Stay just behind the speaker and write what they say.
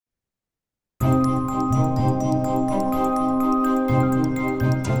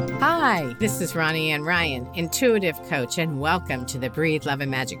Hi, this is Ronnie Ann Ryan, intuitive coach, and welcome to the Breathe, Love, and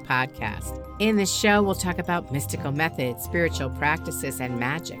Magic podcast. In this show, we'll talk about mystical methods, spiritual practices, and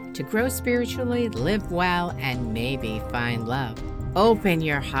magic to grow spiritually, live well, and maybe find love. Open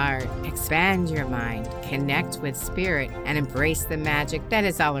your heart, expand your mind, connect with spirit, and embrace the magic that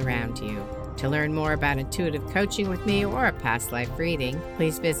is all around you. To learn more about intuitive coaching with me or a past life reading,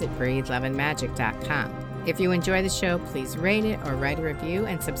 please visit breatheloveandmagic.com. If you enjoy the show, please rate it or write a review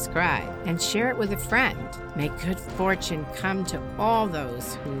and subscribe and share it with a friend. May good fortune come to all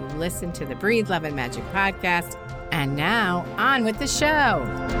those who listen to the Breathe, Love, and Magic podcast. And now, on with the show.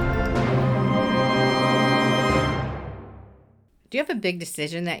 Do you have a big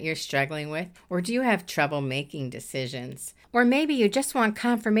decision that you're struggling with? Or do you have trouble making decisions? Or maybe you just want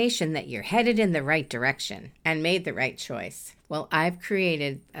confirmation that you're headed in the right direction and made the right choice. Well, I've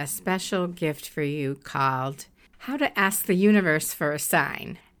created a special gift for you called How to Ask the Universe for a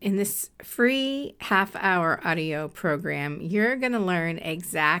Sign. In this free half-hour audio program, you're going to learn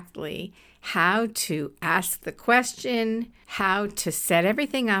exactly how to ask the question, how to set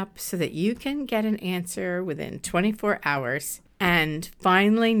everything up so that you can get an answer within 24 hours, and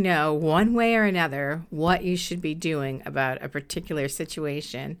finally know one way or another what you should be doing about a particular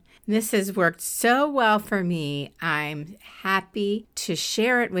situation. This has worked so well for me. I'm happy to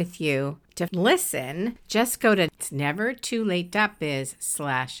share it with you. To listen, just go to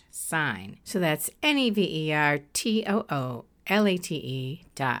nevertoolate.biz/sign. So that's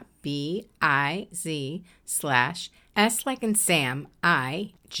nevertoolate.biz/S like in Sam,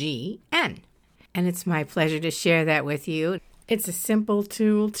 IGN. And it's my pleasure to share that with you. It's a simple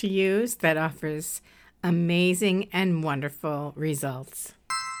tool to use that offers amazing and wonderful results.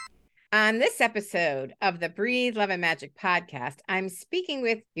 On this episode of the Breathe, Love, and Magic podcast, I'm speaking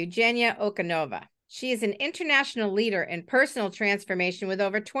with Eugenia Okanova. She is an international leader in personal transformation with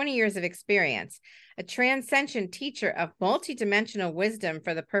over 20 years of experience, a transcendent teacher of multidimensional wisdom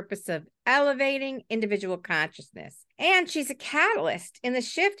for the purpose of elevating individual consciousness. And she's a catalyst in the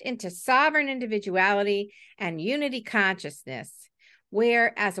shift into sovereign individuality and unity consciousness,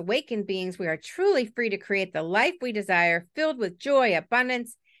 where as awakened beings, we are truly free to create the life we desire, filled with joy,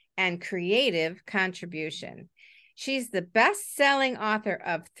 abundance, and creative contribution. She's the best-selling author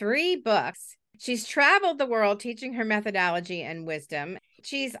of 3 books. She's traveled the world teaching her methodology and wisdom.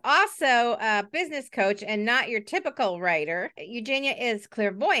 She's also a business coach and not your typical writer. Eugenia is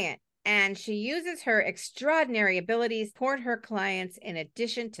clairvoyant, and she uses her extraordinary abilities to support her clients in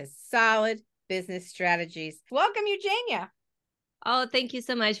addition to solid business strategies. Welcome, Eugenia. Oh, thank you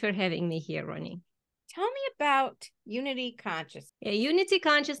so much for having me here, Ronnie. Tell me about unity consciousness. Yeah, unity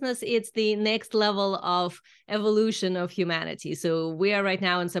consciousness, it's the next level of evolution of humanity. So we are right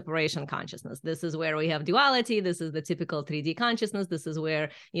now in separation consciousness. This is where we have duality. This is the typical 3D consciousness. This is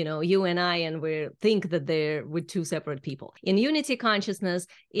where, you and I, and we think that they're with 2 separate people. In unity consciousness,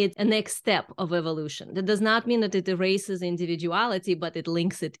 it's a next step of evolution. That does not mean that it erases individuality, but it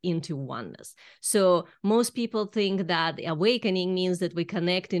links it into oneness. So most people think that awakening means that we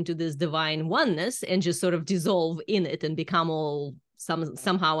connect into this divine oneness and just sort of dissolve in it and become all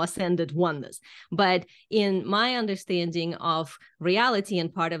somehow ascended oneness. But in my understanding of reality,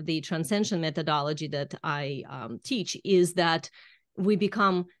 and part of the transcension methodology that I teach, is that we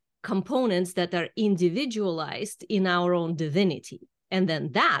become components that are individualized in our own divinity. And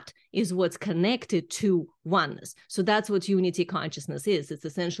then that is what's connected to oneness. So that's what unity consciousness is. It's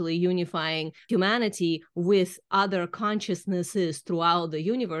essentially unifying humanity with other consciousnesses throughout the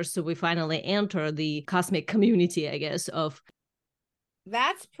universe. So we finally enter the cosmic community, I guess, of.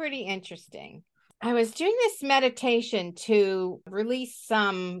 That's pretty interesting. I was doing this meditation to release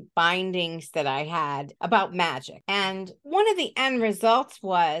some bindings that I had about magic. And one of the end results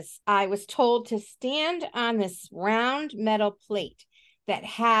was I was told to stand on this round metal plate that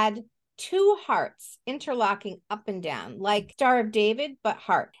had 2 hearts interlocking up and down, like Star of David, but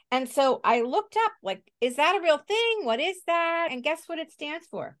heart. And so I looked up, like, is that a real thing? What is that? And guess what it stands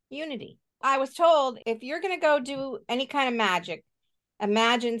for? Unity. I was told if you're going to go do any kind of magic,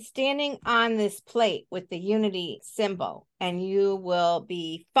 imagine standing on this plate with the unity symbol, and you will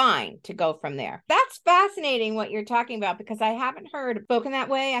be fine to go from there. That's fascinating what you're talking about, because I haven't heard spoken that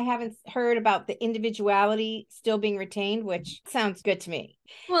way. I haven't heard about the individuality still being retained, which sounds good to me.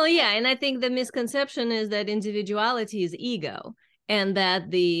 Well, yeah, and I think the misconception is that individuality is ego, and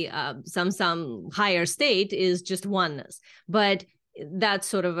that the some higher state is just oneness. But that's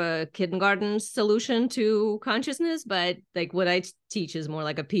sort of a kindergarten solution to consciousness, but like what I teach is more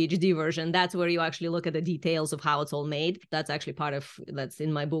like a PhD version. That's where you actually look at the details of how it's all made. That's actually that's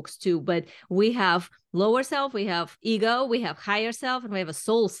in my books too. But we have lower self, we have ego, we have higher self, and we have a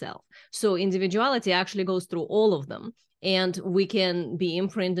soul self. So individuality actually goes through all of them. And we can be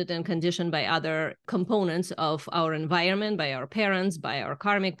imprinted and conditioned by other components of our environment, by our parents, by our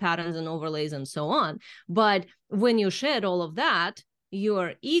karmic patterns and overlays, and so on. But when you shed all of that,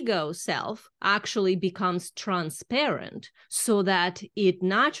 your ego self actually becomes transparent so that it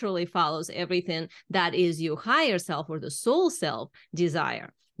naturally follows everything that is your higher self or the soul self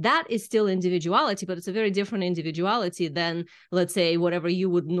desire. That is still individuality, but it's a very different individuality than, let's say, whatever you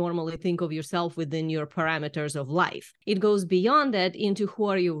would normally think of yourself within your parameters of life. It goes beyond that into who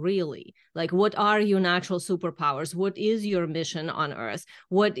are you really? Like, what are your natural superpowers? What is your mission on Earth?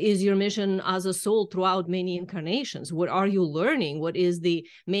 What is your mission as a soul throughout many incarnations? What are you learning? What is the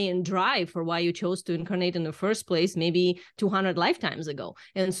main drive for why you chose to incarnate in the first place, maybe 200 lifetimes ago,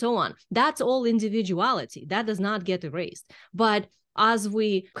 and so on? That's all individuality. That does not get erased. But as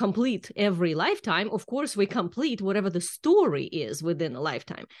we complete every lifetime, of course, we complete whatever the story is within a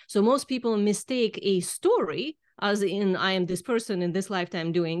lifetime. So most people mistake a story, as in, I am this person in this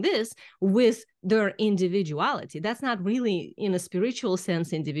lifetime doing this, with their individuality. That's not really, in a spiritual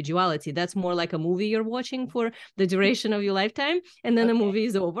sense, individuality. That's more like a movie you're watching for the duration of your lifetime, and then the movie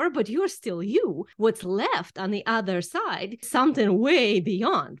is over, but you're still you. What's left on the other side, something way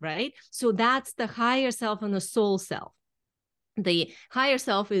beyond, right? So that's the higher self and the soul self. The higher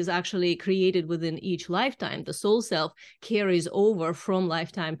self is actually created within each lifetime. The soul self carries over from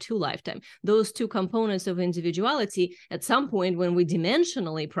lifetime to lifetime. Those two components of individuality, at some point when we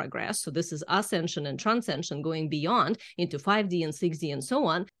dimensionally progress, so this is ascension and transcension, going beyond into 5D and 6D and so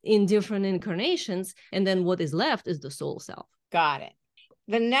on, in different incarnations, and then what is left is the soul self. Got it.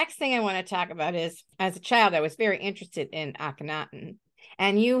 The next thing I want to talk about is, as a child, I was very interested in Akhenaten.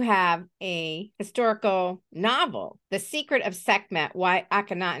 And you have a historical novel, The Secret of Sekhmet, Why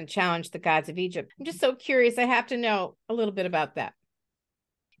Akhenaten Challenged the Gods of Egypt. I'm just so curious. I have to know a little bit about that.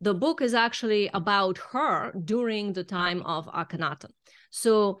 The book is actually about her during the time of Akhenaten.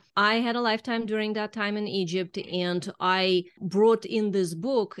 So I had a lifetime during that time in Egypt, and I brought in this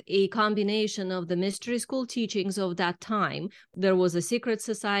book a combination of the mystery school teachings of that time. There was a secret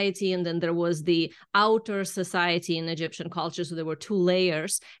society, and then there was the outer society in Egyptian culture. So there were two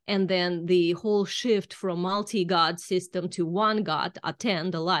layers, and then the whole shift from multi-god system to one god,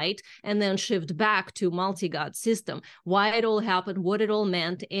 Aten, the light, and then shift back to multi-god system. Why it all happened, what it all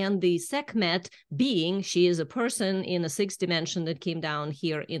meant, and the Sekhmet being, she is a person in a sixth dimension that came down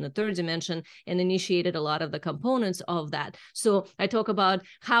here in the third dimension and initiated a lot of the components of that. So I talk about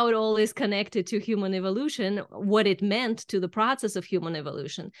how it all is connected to human evolution, what it meant to the process of human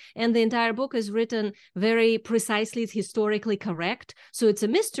evolution. And the entire book is written very precisely, it's historically correct. So it's a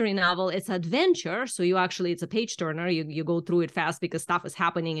mystery novel, it's adventure. So it's a page turner. You go through it fast because stuff is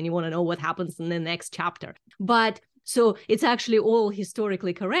happening and you want to know what happens in the next chapter. But so it's actually all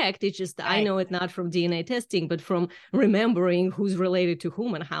historically correct. It's just, right. I know it not from DNA testing, but from remembering who's related to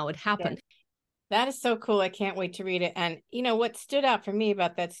whom and how it happened. Yeah. That is so cool. I can't wait to read it. And, what stood out for me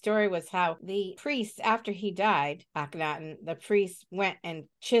about that story was how the priest, after he died, Akhenaten, the priest went and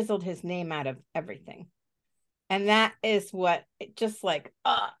chiseled his name out of everything. And that is what, just like,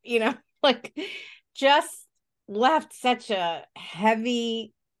 just left such a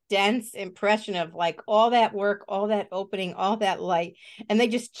heavy, dense impression of like all that work, all that opening, all that light, and they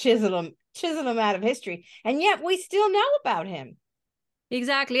just chisel him out of history, and yet we still know about him.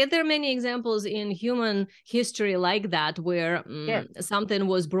 Exactly. There are many examples in human history like that, where something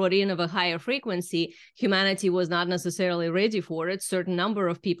was brought in of a higher frequency. Humanity was not necessarily ready for it. Certain number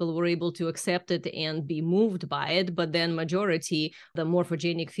of people were able to accept it and be moved by it. But then majority, the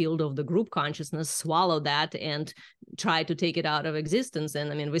morphogenic field of the group consciousness, swallowed that and tried to take it out of existence. And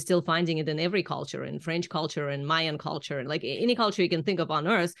I mean, we're still finding it in every culture, in French culture and Mayan culture, like any culture you can think of on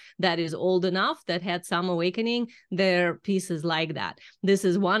Earth that is old enough, that had some awakening, there are pieces like that. This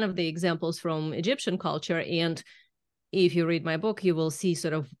is one of the examples from Egyptian culture. And if you read my book, you will see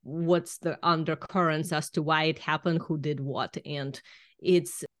sort of what's the undercurrents as to why it happened, who did what. And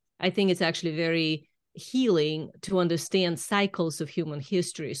I think it's actually very healing to understand cycles of human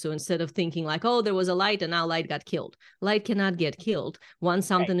history. So instead of thinking like, oh, there was a light and now light got killed. Light cannot get killed. Once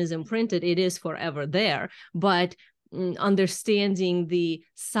something is imprinted, it is forever there. But understanding the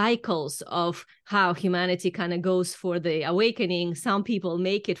cycles of how humanity kind of goes for the awakening. Some people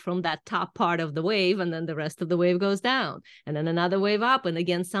make it from that top part of the wave, and then the rest of the wave goes down, and then another wave up. And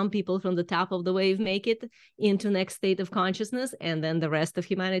again, some people from the top of the wave make it into next state of consciousness, and then the rest of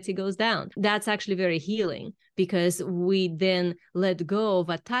humanity goes down. That's actually very healing, because we then let go of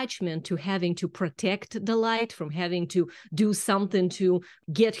attachment to having to protect the light, from having to do something to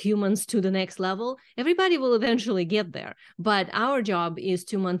get humans to the next level. Everybody will eventually get there, but our job is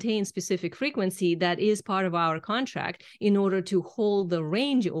to maintain specific frequency that is part of our contract in order to hold the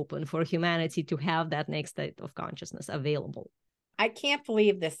range open for humanity to have that next state of consciousness available. I can't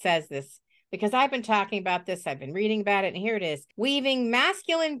believe this says this, because I've been talking about this, I've been reading about it, and here it is. Weaving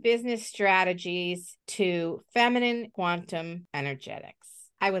masculine business strategies to feminine quantum energetics.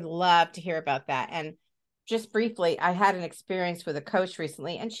 I would love to hear about that. And just briefly, I had an experience with a coach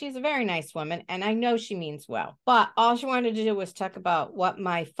recently, and she's a very nice woman, and I know she means well. But all she wanted to do was talk about what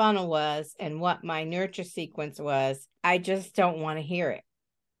my funnel was and what my nurture sequence was. I just don't want to hear it.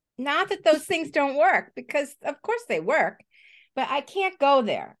 Not that those things don't work, because of course they work. But I can't go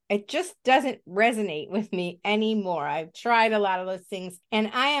there. It just doesn't resonate with me anymore. I've tried a lot of those things, and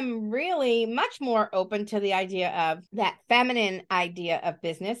I am really much more open to the idea of that feminine idea of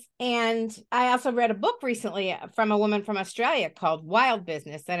business. And I also read a book recently from a woman from Australia called Wild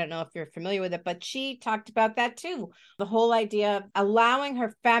Business. I don't know if you're familiar with it, but she talked about that too. The whole idea of allowing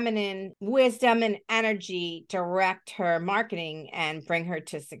her feminine wisdom and energy direct her marketing and bring her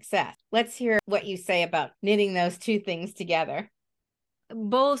to success. Let's hear what you say about knitting those two things together.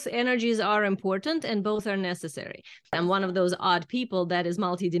 Both energies are important and both are necessary. I'm one of those odd people that is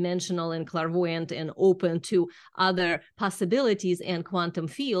multidimensional and clairvoyant and open to other possibilities and quantum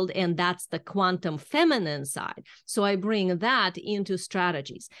field, and that's the quantum feminine side. So I bring that into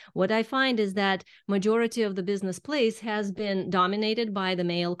strategies. What I find is that majority of the business place has been dominated by the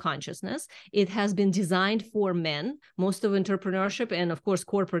male consciousness. It has been designed for men. Most of entrepreneurship and of course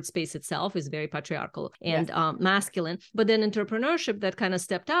corporate space itself is very patriarchal and masculine, but then entrepreneurship that kind of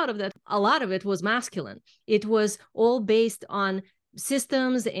stepped out of that, a lot of it was masculine. It was all based on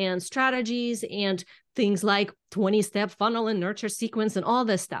systems and strategies and things like 20-step funnel and nurture sequence and all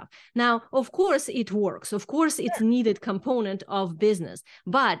this stuff. Now, of course, it works. Of course, it's a needed component of business,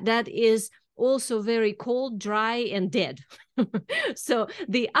 but that is also very cold, dry, and dead. So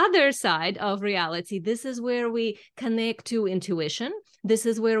the other side of reality, this is where we connect to intuition. This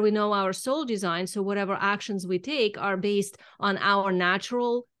is where we know our soul design. So whatever actions we take are based on our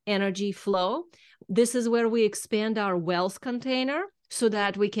natural energy flow. This is where we expand our wealth container so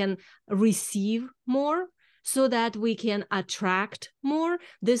that we can receive more, so that we can attract more.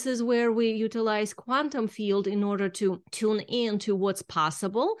 This is where we utilize quantum field in order to tune in to what's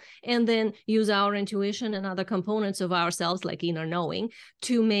possible, and then use our intuition and other components of ourselves, like inner knowing,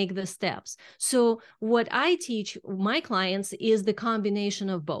 to make the steps. So what I teach my clients is the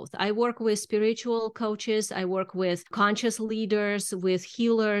combination of both. I work with spiritual coaches. I work with conscious leaders, with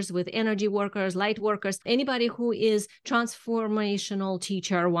healers, with energy workers, light workers, anybody who is transformational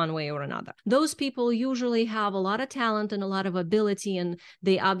teacher one way or another. Those people usually have a lot of talent and a lot of ability, and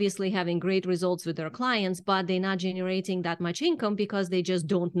they obviously having great results with their clients, but they're not generating that much income because they just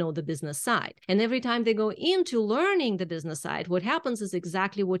don't know the business side. And every time they go into learning the business side, what happens is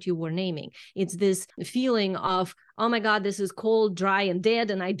exactly what you were naming. It's this feeling of, oh my God, this is cold, dry, and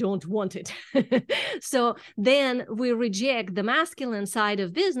dead, and I don't want it. So then we reject the masculine side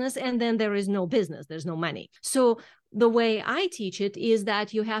of business, and then there is no business, there's no money. So the way I teach it is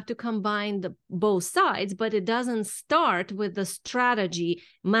that you have to combine both sides, but it doesn't start with the strategy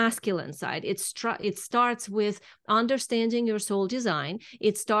masculine side. It starts with understanding your soul design.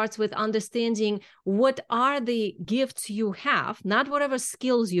 It starts with understanding what are the gifts you have, not whatever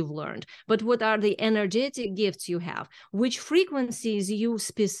skills you've learned, but what are the energetic gifts you have, which frequencies you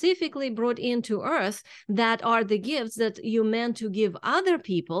specifically brought into Earth that are the gifts that you meant to give other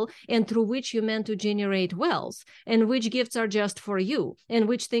people and through which you meant to generate wealth. And which gifts are just for you, and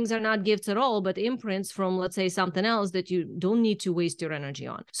which things are not gifts at all, but imprints from, let's say, something else that you don't need to waste your energy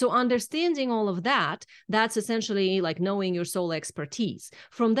on. So understanding all of that, that's essentially like knowing your soul expertise.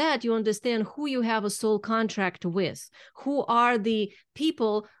 From that, you understand who you have a soul contract with, who are the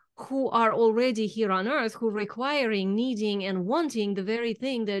people who are already here on Earth, who are requiring, needing, and wanting the very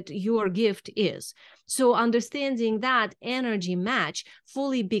thing that your gift is. So understanding that energy match,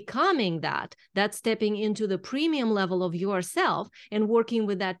 fully becoming that stepping into the premium level of yourself and working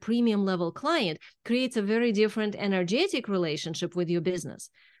with that premium level client creates a very different energetic relationship with your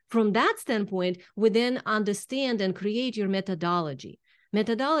business. From that standpoint, we then understand and create your methodology.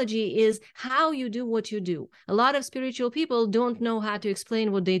 Methodology is how you do what you do. A lot of spiritual people don't know how to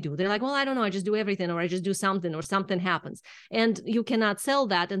explain what they do. They're like, well, I don't know, I just do everything, or I just do something, or something happens. And you cannot sell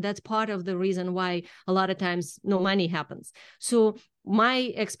that. And that's part of the reason why a lot of times no money happens. So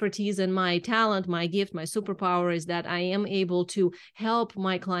my expertise and my talent, my gift, my superpower is that I am able to help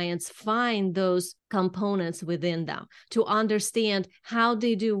my clients find those components within them, to understand how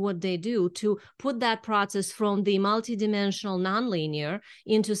they do what they do, to put that process from the multidimensional nonlinear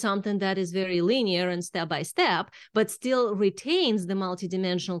into something that is very linear and step by step, but still retains the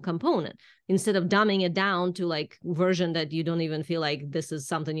multidimensional component. Instead of dumbing it down to like version that you don't even feel like this is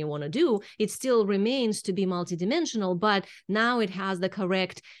something you want to do, it still remains to be multidimensional, but now it has the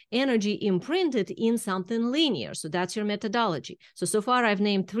correct energy imprinted in something linear. So that's your methodology. So far I've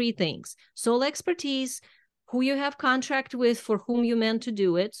named 3 things: soul expertise, who you have contract with, for whom you meant to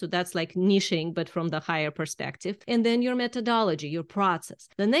do it. So that's like niching, but from the higher perspective. And then your methodology, your process.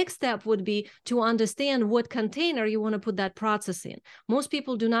 The next step would be to understand what container you want to put that process in. Most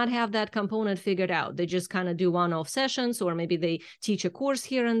people do not have that component figured out. They just kind of do one-off sessions, or maybe they teach a course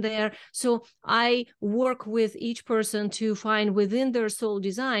here and there. So I work with each person to find within their soul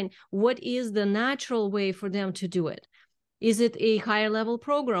design, what is the natural way for them to do it. Is it a higher level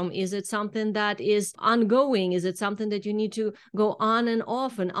program? Is it something that is ongoing? Is it something that you need to go on and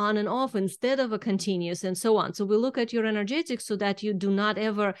off instead of a continuous, and so on? So we look at your energetics so that you do not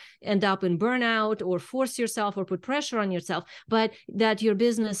ever end up in burnout or force yourself or put pressure on yourself, but that your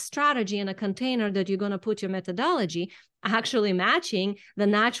business strategy and a container that you're going to put your methodology actually matching the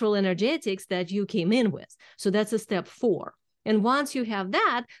natural energetics that you came in with. So that's a step 4. And once you have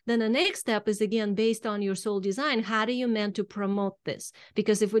that, then the next step is, again, based on your soul design. How do you meant to promote this?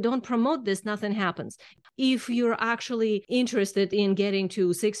 Because if we don't promote this, nothing happens. If you're actually interested in getting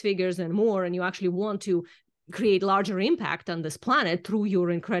to 6 figures and more, and you actually want to create larger impact on this planet through your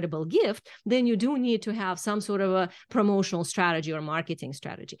incredible gift, then you do need to have some sort of a promotional strategy or marketing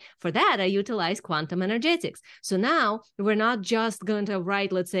strategy. For that, I utilize quantum energetics. So now we're not just going to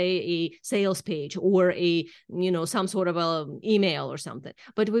write, let's say, a sales page or a, some sort of a email or something,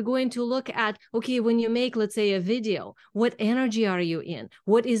 but we're going to look at, okay, when you make, let's say, a video, what energy are you in?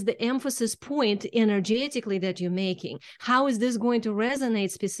 What is the emphasis point energetically that you're making? How is this going to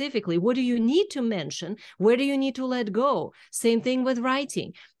resonate specifically? What do you need to mention? Where do you need to let go? Same thing with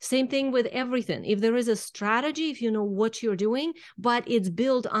writing. Same thing with everything. If there is a strategy, if you know what you're doing, but it's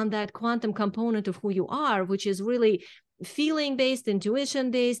built on that quantum component of who you are, which is really feeling-based,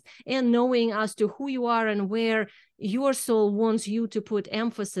 intuition-based, and knowing as to who you are and where your soul wants you to put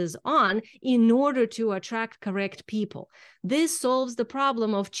emphasis on in order to attract correct people. This solves the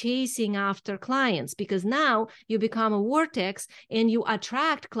problem of chasing after clients, because now you become a vortex and you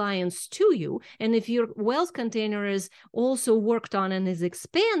attract clients to you. And if your wealth container is also worked on and is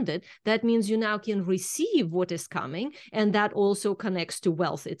expanded, that means you now can receive what is coming. And that also connects to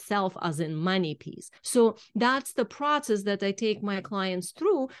wealth itself, as in money piece. So that's the process that I take my clients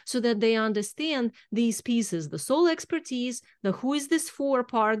through so that they understand these pieces: the soul expertise, the who is this for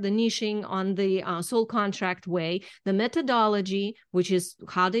part, the niching on the soul contract way, the methodology, which is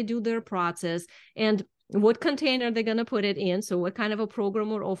how they do their process, and what container they're going to put it in. So what kind of a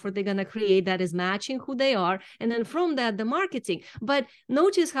program or offer they're going to create that is matching who they are. And then from that, the marketing. But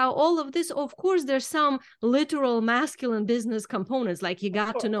notice how all of this, of course, there's some literal masculine business components. Like you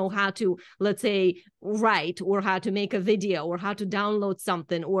got to know how to, let's say, write, or how to make a video, or how to download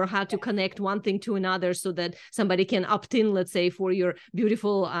something, or how to connect one thing to another so that somebody can opt in, let's say, for your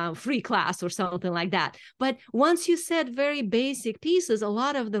beautiful free class or something like that. But once you set very basic pieces, a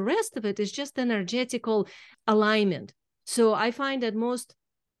lot of the rest of it is just energetical alignment. So I find that most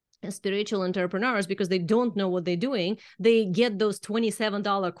spiritual entrepreneurs, because they don't know what they're doing, they get those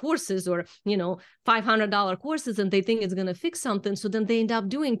 $27 courses or $500 courses, and they think it's going to fix something. So then they end up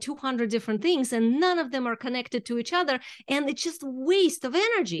doing 200 different things, and none of them are connected to each other, and it's just waste of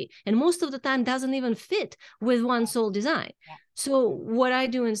energy, and most of the time doesn't even fit with one soul design. So what I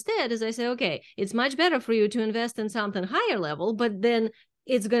do instead is I say, okay, it's much better for you to invest in something higher level, but then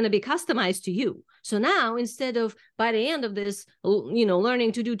it's going to be customized to you. So now, instead of by the end of this,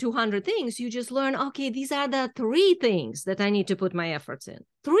 learning to do 200 things, you just learn, okay, these are the 3 things that I need to put my efforts in.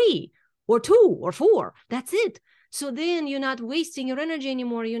 3 or 2 or 4. That's it. So then you're not wasting your energy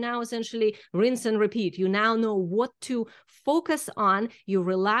anymore. You now essentially rinse and repeat. You now know what to focus on. You're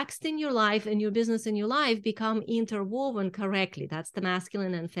relaxed in your life, and your business and your life become interwoven correctly. That's the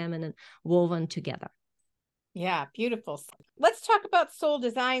masculine and feminine woven together. Yeah, beautiful. Let's talk about soul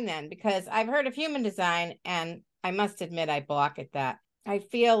design then, because I've heard of human design, and I must admit I balk at that. I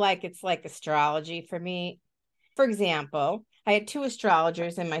feel like it's like astrology for me. For example, I had two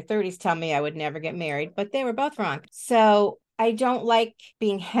astrologers in my 30s tell me I would never get married, but they were both wrong. So I don't like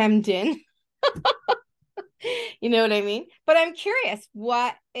being hemmed in. You know what I mean? But I'm curious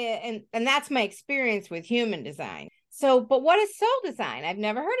and that's my experience with human design. So, but what is soul design? I've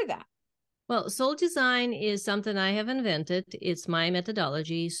never heard of that. Well, soul design is something I have invented. It's my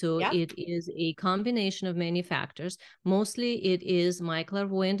methodology. So it is a combination of many factors. Mostly it is my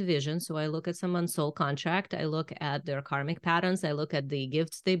clairvoyant vision. So I look at someone's soul contract. I look at their karmic patterns. I look at the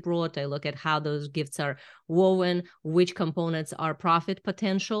gifts they brought. I look at how those gifts are woven, which components are profit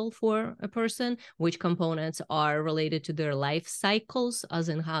potential for a person, which components are related to their life cycles, as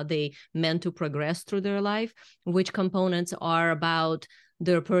in how they meant to progress through their life, which components are about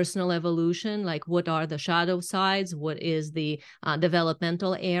their personal evolution, like what are the shadow sides, what is the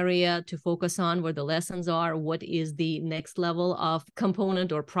developmental area to focus on, where the lessons are, what is the next level of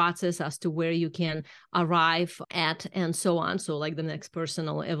component or process as to where you can arrive at, and so on. So like the next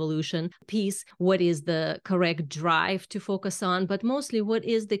personal evolution piece, what is the correct drive to focus on, but mostly what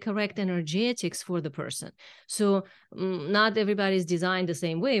is the correct energetics for the person. So not everybody's designed the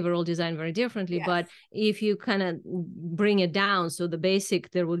same way. We're all designed very differently, but if you kind of bring it down, so the basic,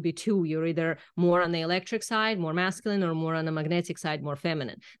 there would be two. You're either more on the electric side, more masculine, or more on the magnetic side, more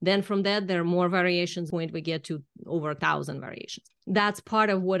feminine. Then from that, there are more variations. Point we get to over 1,000 variations. That's part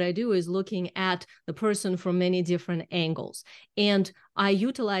of what I do, is looking at the person from many different angles. And I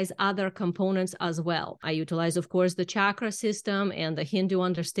utilize other components as well. I utilize, of course, the chakra system and the Hindu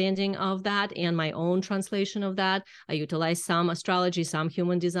understanding of that and my own translation of that. I utilize some astrology, some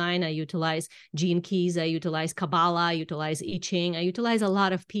human design. I utilize gene keys. I utilize Kabbalah. I utilize I Ching. I utilize a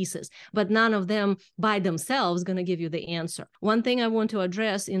lot of pieces, but none of them by themselves going to give you the answer. One thing I want to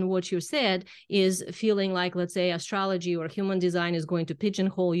address in what you said is feeling like, let's say, astrology or human design is going to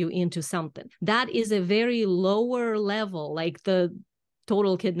pigeonhole you into something. That is a very lower level, like the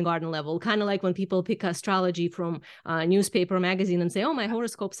total kindergarten level, kind of like when people pick astrology from a newspaper magazine and say, oh, my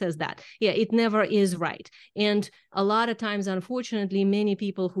horoscope says that. Yeah, it never is right. And a lot of times, unfortunately, many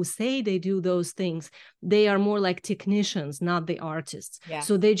people who say they do those things, they are more like technicians, not the artists. Yeah.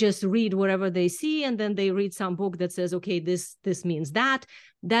 So they just read whatever they see, and then they read some book that says, okay, this means that.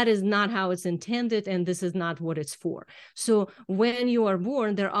 That is not how it's intended, and this is not what it's for. So when you are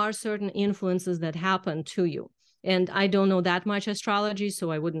born, there are certain influences that happen to you. And I don't know that much astrology, so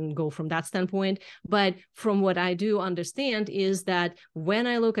I wouldn't go from that standpoint. But from what I do understand is that when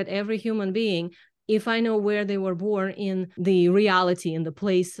I look at every human being, if I know where they were born in the reality, in the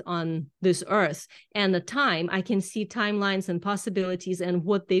place on this earth and the time, I can see timelines and possibilities and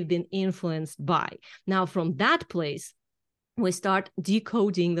what they've been influenced by. Now, from that place, we start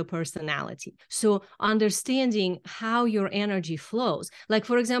decoding the personality. So understanding how your energy flows. Like,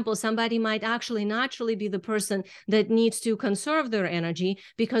 for example, somebody might actually naturally be the person that needs to conserve their energy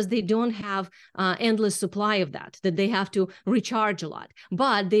because they don't have endless supply of that they have to recharge a lot.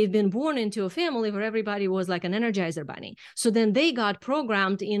 But they've been born into a family where everybody was like an Energizer bunny. So then they got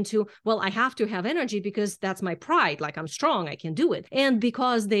programmed into, well, I have to have energy because that's my pride. Like, I'm strong, I can do it. And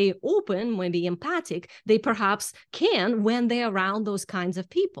because they open, maybe empathic, they perhaps can when they're around those kinds of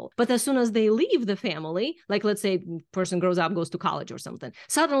people. But as soon as they leave the family, like let's say person grows up, goes to college or something,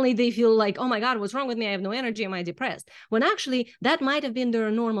 suddenly they feel like, oh my God, what's wrong with me? I have no energy. Am I depressed? When actually that might have been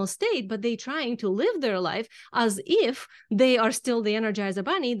their normal state, but they trying to live their life as if they are still the Energizer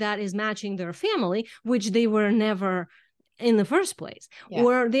bunny that is matching their family, which they were never in the first place. Yeah.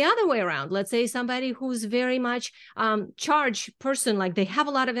 Or the other way around. Let's say somebody who's very much charged person, like they have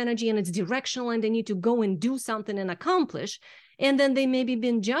a lot of energy and it's directional and they need to go and do something and accomplish. And then they maybe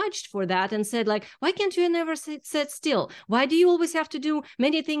been judged for that and said, like, why can't you never sit still? Why do you always have to do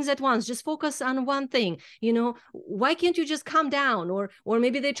many things at once? Just focus on one thing. You know, why can't you just calm down? Or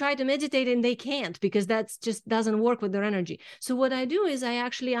maybe they try to meditate and they can't because that just doesn't work with their energy. So what I do is I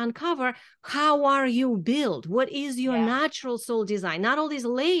actually uncover, how are you built? What is your natural soul design? Not all these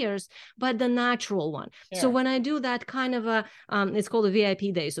layers, but the natural one. Sure. So when I do that kind of a, it's called a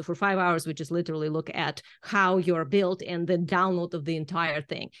VIP day. So for 5 hours, we just literally look at how you're built and the download of the entire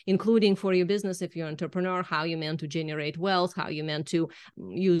thing, including for your business, if you're an entrepreneur, how you meant to generate wealth, how you meant to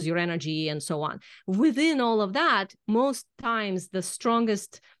use your energy, and so on. Within all of that, most times the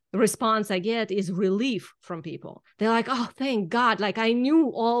strongest response I get is relief from people. They're like, oh, thank God. Like, I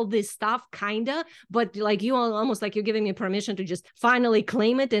knew all this stuff, kinda, but like you almost like you're giving me permission to just finally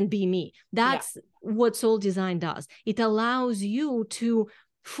claim it and be me. That's what soul design does. It allows you to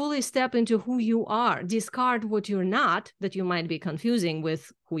fully step into who you are, discard what you're not, that you might be confusing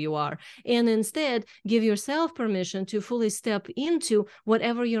with who you are, and instead give yourself permission to fully step into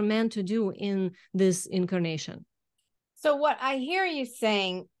whatever you're meant to do in this incarnation. So what I hear you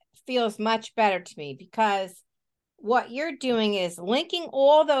saying feels much better to me, because what you're doing is linking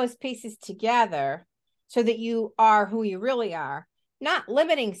all those pieces together so that you are who you really are, not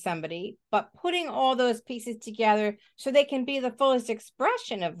limiting somebody, but putting all those pieces together so they can be the fullest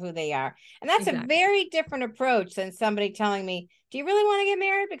expression of who they are. And that's a Exactly. very different approach than somebody telling me, do you really want to get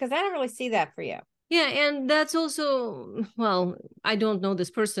married? Because I don't really see that for you. Yeah, and that's also, well, I don't know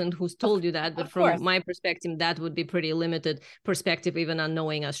this person who's Of, told you that, but of from course. my perspective, that would be pretty limited perspective, even on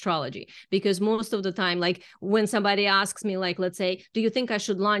knowing astrology. Because most of the time, like when somebody asks me, like, let's say, do you think I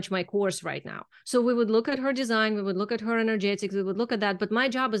should launch my course right now? So we would look at her design, we would look at her energetics, we would look at that. But my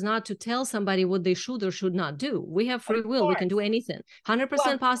job is not to tell somebody what they should or should not do. We have Of free will, we can course. do anything, 100%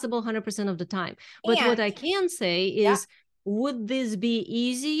 Well, possible, 100% of the time. But what and I can say yeah, is, would this be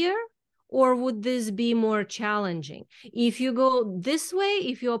easier? Or would this be more challenging? If you go this way,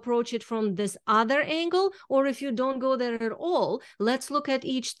 if you approach it from this other angle, or if you don't go there at all, let's look at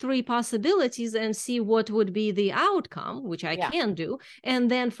each three possibilities and see what would be the outcome, which I yeah, can do.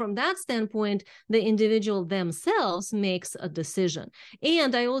 And then from that standpoint, the individual themselves makes a decision.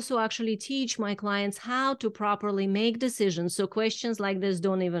 And I also actually teach my clients how to properly make decisions. So questions like this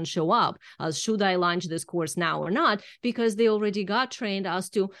don't even show up as should I launch this course now or not, because they already got trained as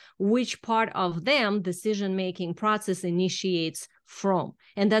to which part of them decision-making process initiates from.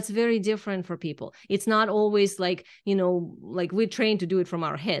 And that's very different for people. It's not always like, like we're trained to do it from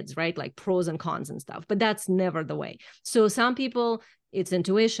our heads, right? Like pros and cons and stuff, but that's never the way. So some people, it's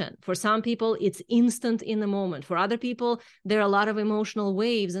intuition. For some people, it's instant in the moment. For other people, there are a lot of emotional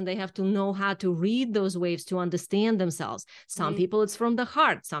waves and they have to know how to read those waves to understand themselves. Some people, it's from the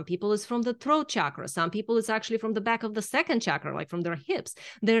heart. Some people, it's from the throat chakra. Some people, it's actually from the back of the second chakra, like from their hips.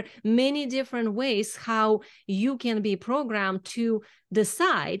 There are many different ways how you can be programmed to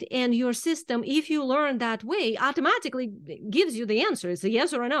decide, and your system, if you learn that way, automatically gives you the answer. It's a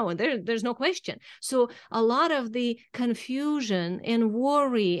yes or a no, and there's no question. So a lot of the confusion and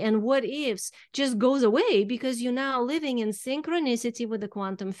worry and what ifs just goes away because you're now living in synchronicity with the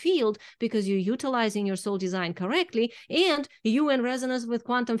quantum field, because you're utilizing your soul design correctly, and you in resonance with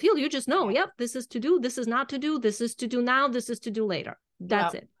quantum field, you just know, yep, this is to do, this is not to do, this is to do now, this is to do later.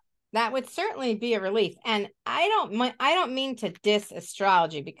 That's it. That would certainly be a relief. And I don't mean to diss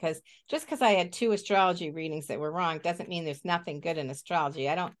astrology, because just because I had 2 astrology readings that were wrong doesn't mean there's nothing good in astrology.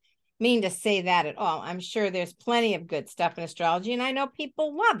 I don't mean to say that at all. I'm sure there's plenty of good stuff in astrology, and I know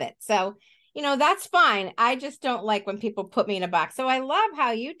people love it. So, that's fine. I just don't like when people put me in a box. So I love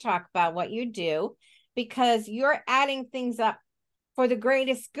how you talk about what you do, because you're adding things up for the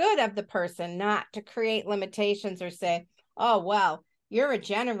greatest good of the person, not to create limitations or say, oh, well, you're a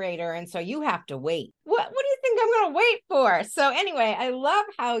generator, and so you have to wait. What do you think I'm going to wait for? So anyway, I love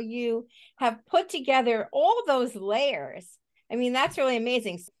how you have put together all those layers. I mean, that's really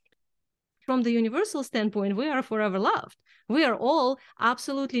amazing. From the universal standpoint, we are forever loved. We are all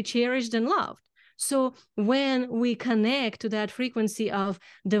absolutely cherished and loved. So when we connect to that frequency of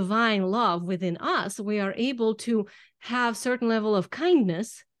divine love within us, we are able to have certain level of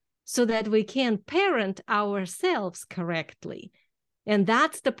kindness so that we can parent ourselves correctly. And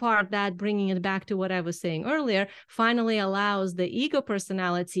that's the part that, bringing it back to what I was saying earlier, finally allows the ego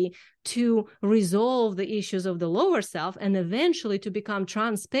personality to resolve the issues of the lower self and eventually to become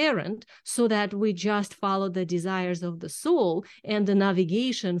transparent, so that we just follow the desires of the soul and the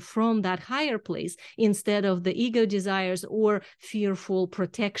navigation from that higher place, instead of the ego desires or fearful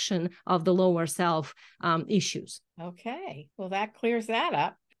protection of the lower self issues. Okay, well, that clears that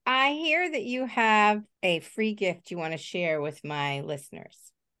up. I hear that you have a free gift you want to share with my listeners.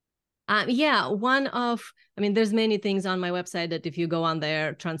 There's many things on my website that if you go on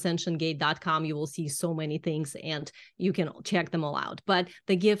there, transcensiongate.com, you will see so many things and you can check them all out. But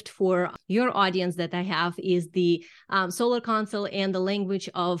the gift for your audience that I have is the Solar Console and the Language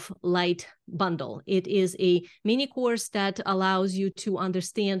of Light bundle. It is a mini course that allows you to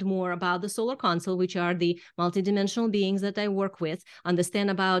understand more about the Solar Console, which are the multidimensional beings that I work with, understand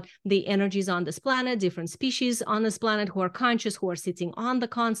about the energies on this planet, different species on this planet who are conscious, who are sitting on the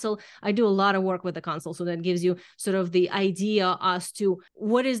console. I do a lot of work with the console, so that gives you sort of the idea as to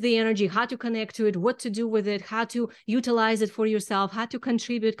what is the energy, how to connect to it, what to do with it, how to utilize it for yourself, how to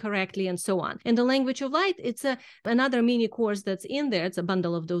contribute correctly, and so on. And the Language of Light, it's another mini course that's in there. It's a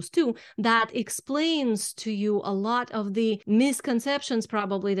bundle of those two that explains to you a lot of the misconceptions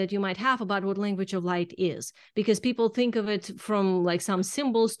probably that you might have about what Language of Light is, because people think of it from like some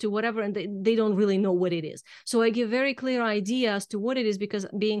symbols to whatever, and they don't really know what it is. So I give very clear idea as to what it is, because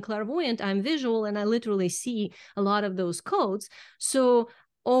being clairvoyant, I'm visual and I literally see a lot of those codes. So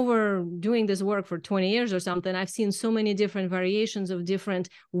over doing this work for 20 years or something, I've seen so many different variations of different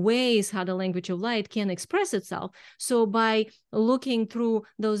ways how the language of light can express itself. So by looking through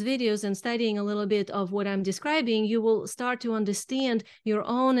those videos and studying a little bit of what I'm describing, you will start to understand your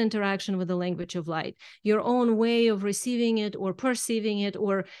own interaction with the language of light, your own way of receiving it or perceiving it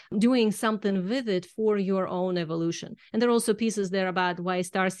or doing something with it for your own evolution. And there are also pieces there about why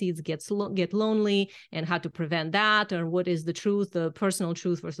starseeds get lonely and how to prevent that, or what is the truth, the personal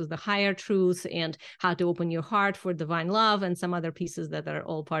truth versus the higher truth, and how to open your heart for divine love, and some other pieces that are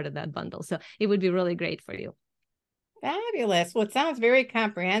all part of that bundle. So it would be really great for you. Fabulous. Well, it sounds very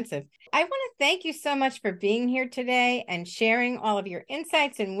comprehensive. I want to thank you so much for being here today and sharing all of your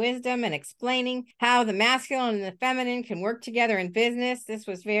insights and wisdom and explaining how the masculine and the feminine can work together in business. This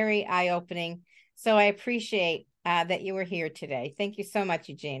was very eye-opening. So I appreciate that you were here today. Thank you so much,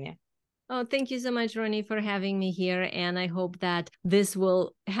 Eugenia. Oh, thank you so much, Ronnie, for having me here. And I hope that this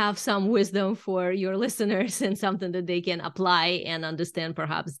will have some wisdom for your listeners and something that they can apply and understand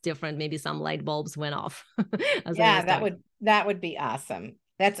perhaps different. Maybe some light bulbs went off. Yeah, that would be awesome.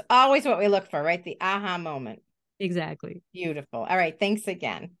 That's always what we look for, right? The aha moment. Exactly. Beautiful. All right. Thanks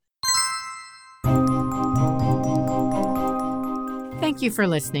again. Thank you for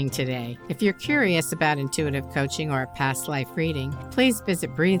listening today. If you're curious about intuitive coaching or a past life reading, please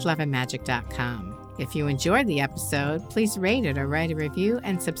visit breatheloveandmagic.com. If you enjoyed the episode, please rate it or write a review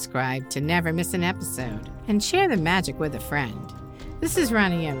and subscribe to never miss an episode. And share the magic with a friend. This is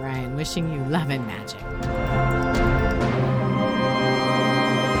Ronnie and Ryan wishing you love and magic.